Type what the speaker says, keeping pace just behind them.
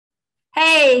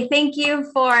Hey, thank you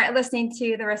for listening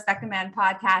to the Respect a Man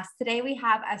podcast. Today we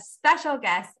have a special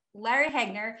guest, Larry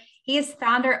Hegner. He is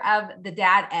founder of The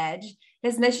Dad Edge.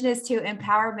 His mission is to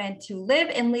empower men to live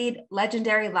and lead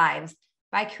legendary lives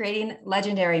by creating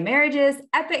legendary marriages,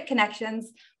 epic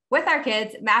connections with our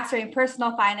kids, mastering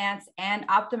personal finance and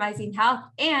optimizing health,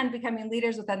 and becoming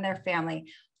leaders within their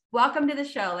family. Welcome to the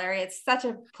show, Larry. It's such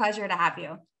a pleasure to have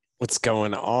you. What's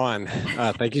going on?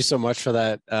 Thank you so much for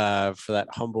that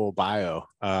humble bio.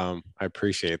 I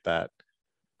appreciate that.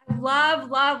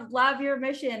 Love your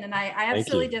mission. And I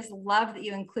absolutely just love that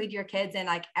you include your kids in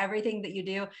like everything that you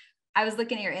do. I was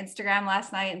looking at your Instagram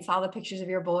last night and saw the pictures of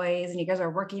your boys and you guys are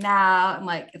working out and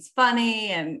like, it's funny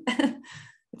and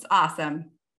it's awesome.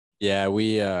 Yeah,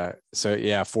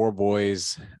 four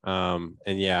boys.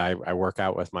 I work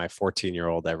out with my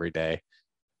 14-year-old every day.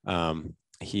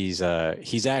 He's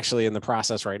actually in the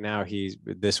process right now. He's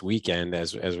this weekend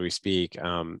as we speak.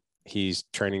 He's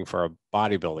training for a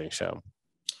bodybuilding show.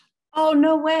 Oh,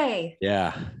 no way.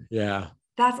 Yeah.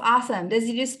 That's awesome. Does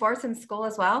he do sports in school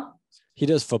as well? He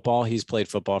does football. He's played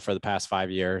football for the past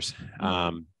 5 years.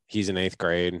 He's in 8th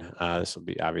grade. This will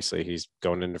be obviously he's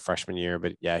going into freshman year,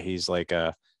 but yeah, he's like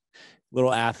a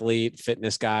little athlete,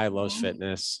 fitness guy, loves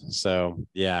fitness. So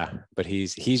yeah, but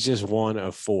he's just one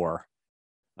of four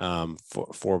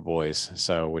boys.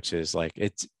 So, which is like,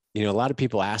 it's, a lot of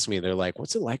people ask me, they're like,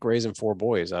 what's it like raising 4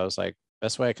 boys? I was like,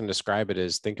 best way I can describe it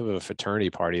is think of a fraternity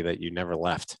party that you never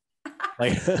left.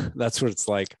 Like, that's what it's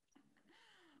like.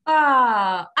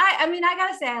 I mean, I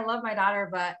gotta say, I love my daughter,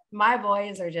 but my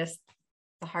boys are just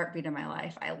the heartbeat of my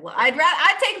life.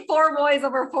 I'd take 4 boys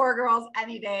over 4 girls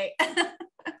any day.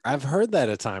 I've heard that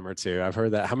a time or two. I've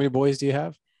heard that. How many boys do you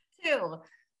have? 2.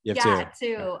 You have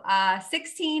 2.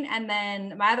 16, and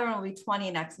then my other one will be 20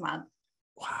 next month.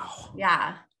 Wow.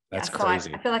 Yeah. That's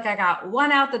crazy. I feel like I got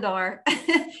one out the door.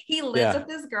 He lives with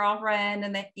his girlfriend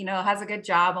and has a good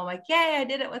job. I'm like, yay, I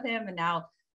did it with him. And now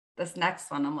this next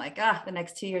one, I'm like, the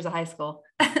next 2 years of high school.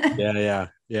 Yeah.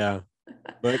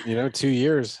 But 2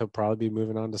 years, he'll probably be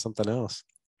moving on to something else.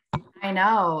 I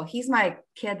know. He's my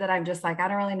kid that I'm just like, I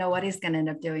don't really know what he's going to end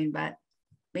up doing, but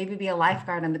maybe be a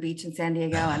lifeguard on the beach in San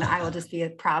Diego and I will just be a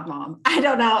proud mom. I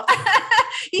don't know.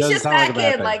 He's just that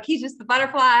kid. Like he's just the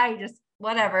butterfly, just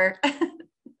whatever.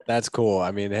 That's cool.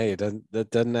 I mean, hey, that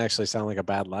doesn't actually sound like a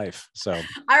bad life. So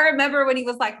I remember when he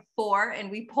was like 4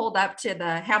 and we pulled up to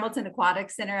the Hamilton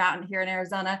Aquatic Center out here in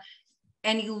Arizona.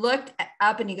 And he looked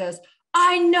up and he goes,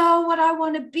 I know what I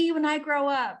want to be when I grow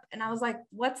up. And I was like,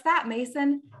 what's that,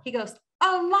 Mason? He goes,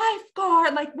 a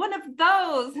lifeguard, like one of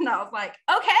those. And I was like,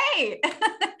 okay.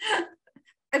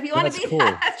 If you want to be cool.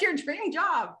 That's your dream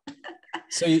job.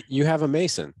 So you have a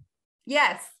Mason?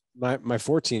 Yes. My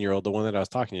 14-year-old, the one that I was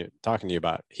talking to you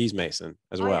about, he's Mason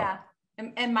as well. Yeah.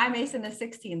 And my Mason is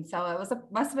 16. So it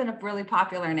must have been a really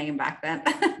popular name back then.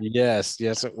 Yes,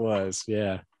 it was.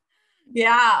 Yeah.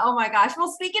 Yeah. Oh my gosh.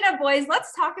 Well, speaking of boys,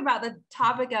 let's talk about the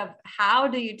topic of how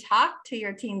do you talk to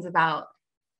your teens about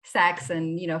sex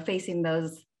and, facing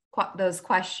those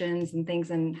questions and things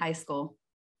in high school.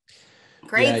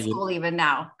 Grade school even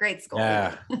now. Grade school.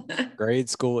 Yeah. Grade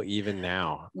school even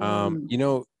now.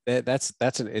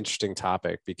 That's an interesting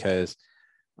topic because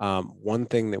one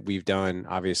thing that we've done,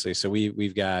 obviously, so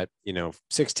we've got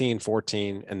 16,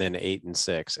 14, and then 8 and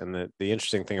 6. And the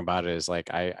interesting thing about it is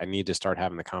like I need to start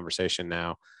having the conversation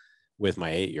now with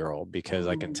my 8-year-old because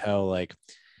I can tell like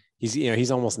he's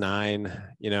almost 9.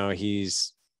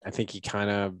 I think he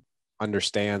kind of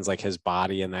understands like his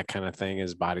body and that kind of thing.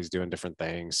 His body's doing different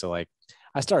things. So like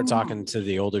I started talking to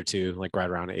the older 2, like right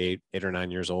around 8 or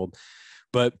 9 years old.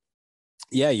 But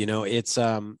yeah, it's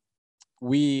I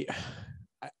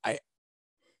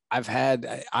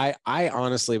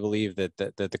honestly believe that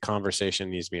the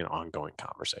conversation needs to be an ongoing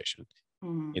conversation.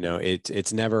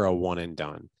 It's never a one and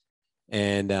done.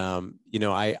 And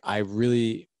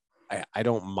I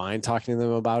don't mind talking to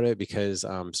them about it because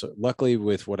so luckily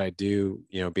with what I do,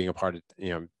 being a part of,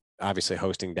 obviously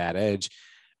hosting Dad Edge,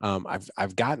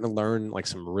 I've gotten to learn like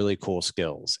some really cool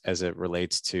skills as it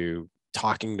relates to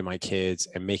talking to my kids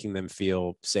and making them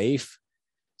feel safe.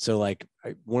 So like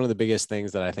one of the biggest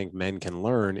things that I think men can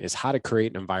learn is how to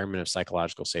create an environment of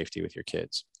psychological safety with your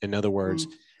kids. In other words,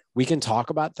 we can talk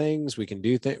about things, we can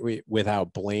do things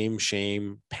without blame,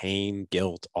 shame, pain,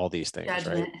 guilt, all these things,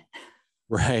 Judgment.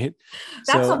 Right.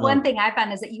 That's the one thing I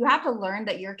found is that you have to learn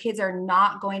that your kids are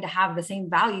not going to have the same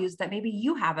values that maybe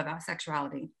you have about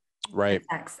sexuality. Right.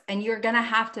 And sex. And you're going to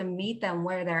have to meet them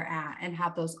where they're at and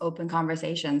have those open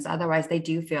conversations. Otherwise they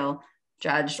do feel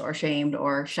judged or shamed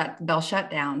or they'll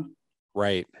shut down.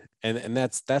 Right. And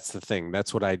that's the thing.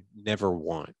 That's what I never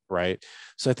want, right?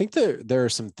 So I think there are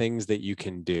some things that you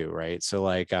can do, right? So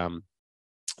like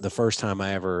the first time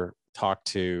I ever talked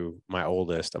to my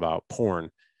oldest about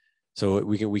porn, so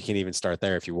we can even start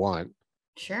there if you want.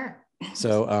 Sure.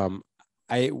 So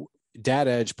I Dad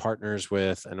Edge partners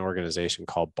with an organization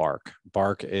called Bark.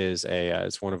 Bark is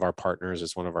it's one of our partners,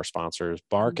 it's one of our sponsors.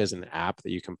 Bark is an app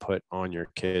that you can put on your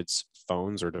kids'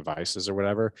 phones or devices or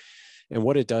whatever. And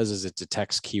what it does is it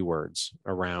detects keywords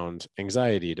around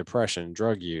anxiety, depression,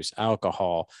 drug use,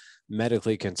 alcohol,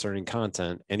 medically concerning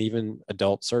content, and even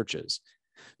adult searches.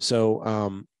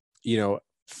 So, you know,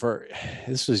 for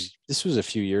this was a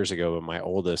few years ago, but my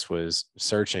oldest was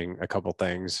searching a couple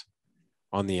things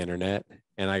on the internet,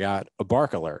 and I got a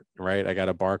bark alert, right? I got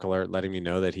a bark alert letting me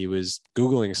know that he was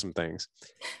Googling some things.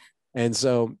 And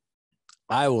so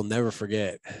I will never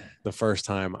forget the first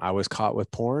time I was caught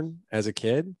with porn as a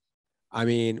kid. I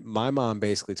mean, my mom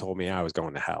basically told me I was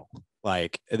going to hell.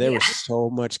 Like there was so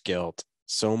much guilt,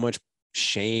 so much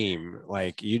shame.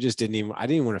 Like you just I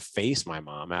didn't even want to face my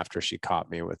mom after she caught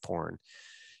me with porn.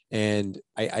 And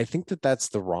I think that that's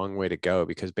the wrong way to go,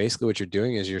 because basically what you're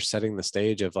doing is you're setting the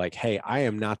stage of like, hey, I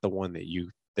am not the one that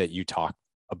you talk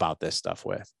about this stuff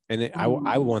with. And I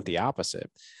want the opposite.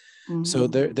 So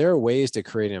there are ways to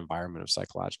create an environment of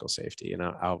psychological safety. And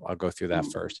I'll go through that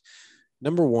first.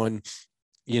 Number one,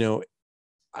 you know,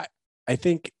 I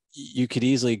think you could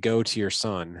easily go to your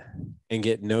son and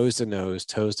get nose to nose,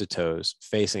 toes to toes,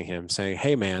 facing him saying,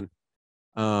 hey man,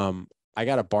 I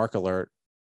got a bark alert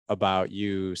about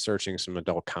you searching some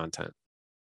adult content.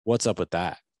 What's up with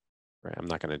that? Right. I'm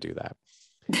not going to do that.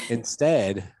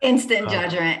 Instead, instant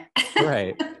judgment.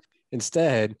 Right.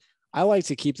 Instead, I like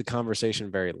to keep the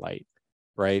conversation very light.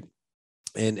 Right.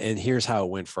 And here's how it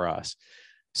went for us.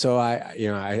 So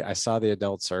I saw the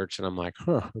adult search and I'm like,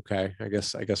 okay, I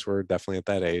guess we're definitely at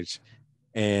that age.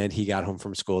 And he got home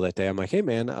from school that day. I'm like, hey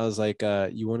man, I was like,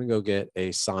 you want to go get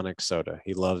a Sonic soda?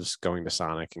 He loves going to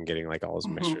Sonic and getting like all his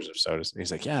mixtures of sodas. And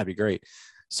he's like, yeah, it'd be great.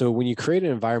 So when you create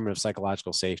an environment of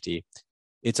psychological safety,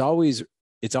 it's always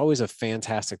a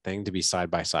fantastic thing to be side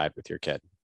by side with your kid.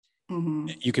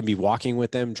 You can be walking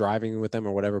with them, driving with them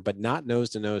or whatever, but not nose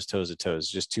to nose, toes to toes,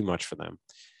 just too much for them.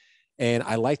 And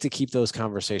I like to keep those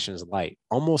conversations light,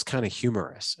 almost kind of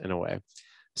humorous in a way.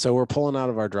 So we're pulling out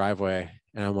of our driveway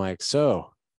and I'm like,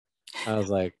 so I was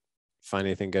like, find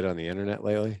anything good on the internet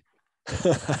lately?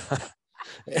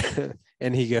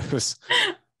 And he goes,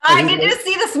 I can just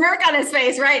see the smirk on his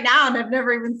face right now, and I've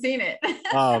never even seen it.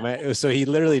 Oh man. So he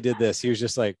literally did this. He was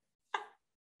just like,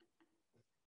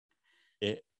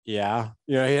 yeah.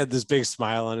 You know, he had this big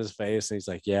smile on his face and he's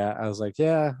like, yeah. I was like,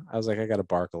 yeah. I was like, I got a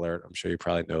bark alert. I'm sure you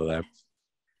probably know that.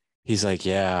 He's like,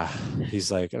 yeah.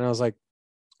 He's like, and I was like,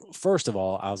 first of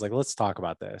all, I was like, let's talk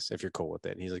about this if you're cool with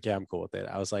it. And he's like, yeah, I'm cool with it.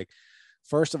 I was like,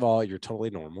 first of all, you're totally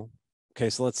normal.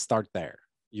 Okay, so let's start there.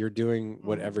 You're doing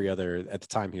what every other, at the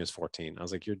time he was 14. I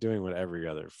was like, you're doing what every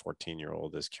other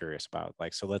 14-year-old is curious about.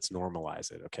 Like, so let's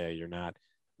normalize it. Okay. You're not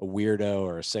a weirdo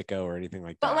or a sicko or anything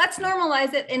like that. But let's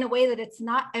normalize it in a way that it's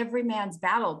not every man's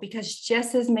battle, because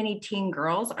just as many teen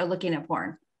girls are looking at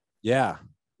porn. Yeah.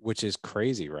 Which is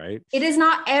crazy, right? It is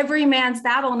not every man's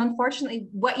battle. And unfortunately,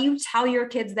 what you tell your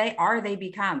kids they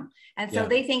become. And so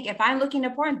they think, if I'm looking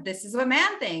at porn, this is a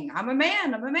man thing. I'm a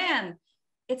man.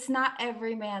 It's not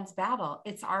every man's battle.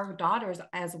 It's our daughters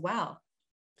as well.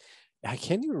 I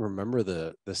can't even remember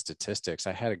the statistics.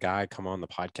 I had a guy come on the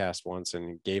podcast once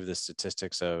and gave the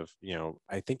statistics of, you know,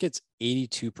 I think it's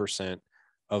 82%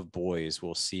 of boys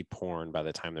will see porn by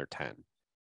the time they're 10.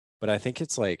 But I think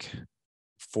it's like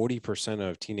 40%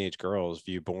 of teenage girls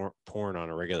view porn on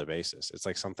a regular basis. It's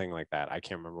like something like that. I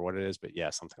can't remember what it is, but yeah,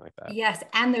 something like that. Yes.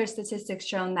 And there's statistics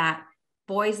shown that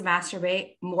boys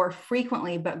masturbate more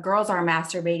frequently, but girls are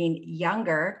masturbating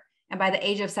younger. And by the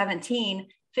age of 17,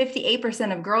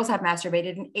 58% of girls have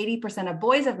masturbated and 80% of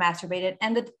boys have masturbated.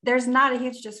 And there's not a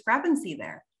huge discrepancy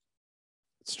there.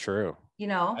 It's true. You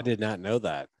know, I did not know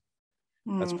that.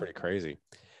 That's pretty crazy.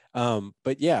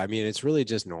 But yeah, I mean, it's really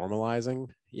just normalizing,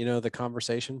 you know, the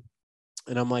conversation.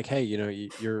 And I'm like, hey, you know,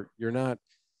 you're not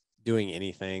doing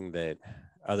anything that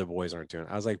other boys aren't doing.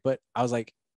 I was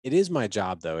like, it is my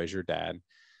job though, as your dad,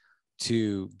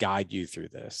 to guide you through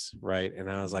this. Right.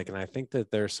 And I was like, and I think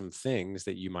that there's some things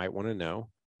that you might want to know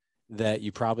that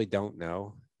you probably don't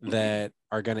know that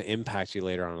are going to impact you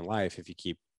later on in life if you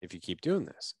keep doing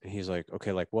this. And he's like,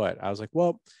 okay, like what? I was like,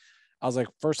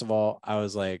 first of all, I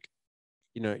was like,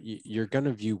 you know, you're going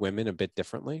to view women a bit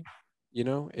differently, you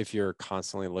know, if you're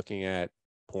constantly looking at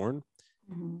porn.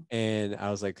 Mhm. And I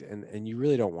was like, and you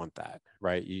really don't want that,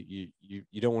 right? You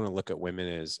don't want to look at women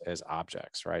as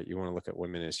objects, right? You want to look at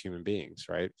women as human beings,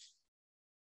 right?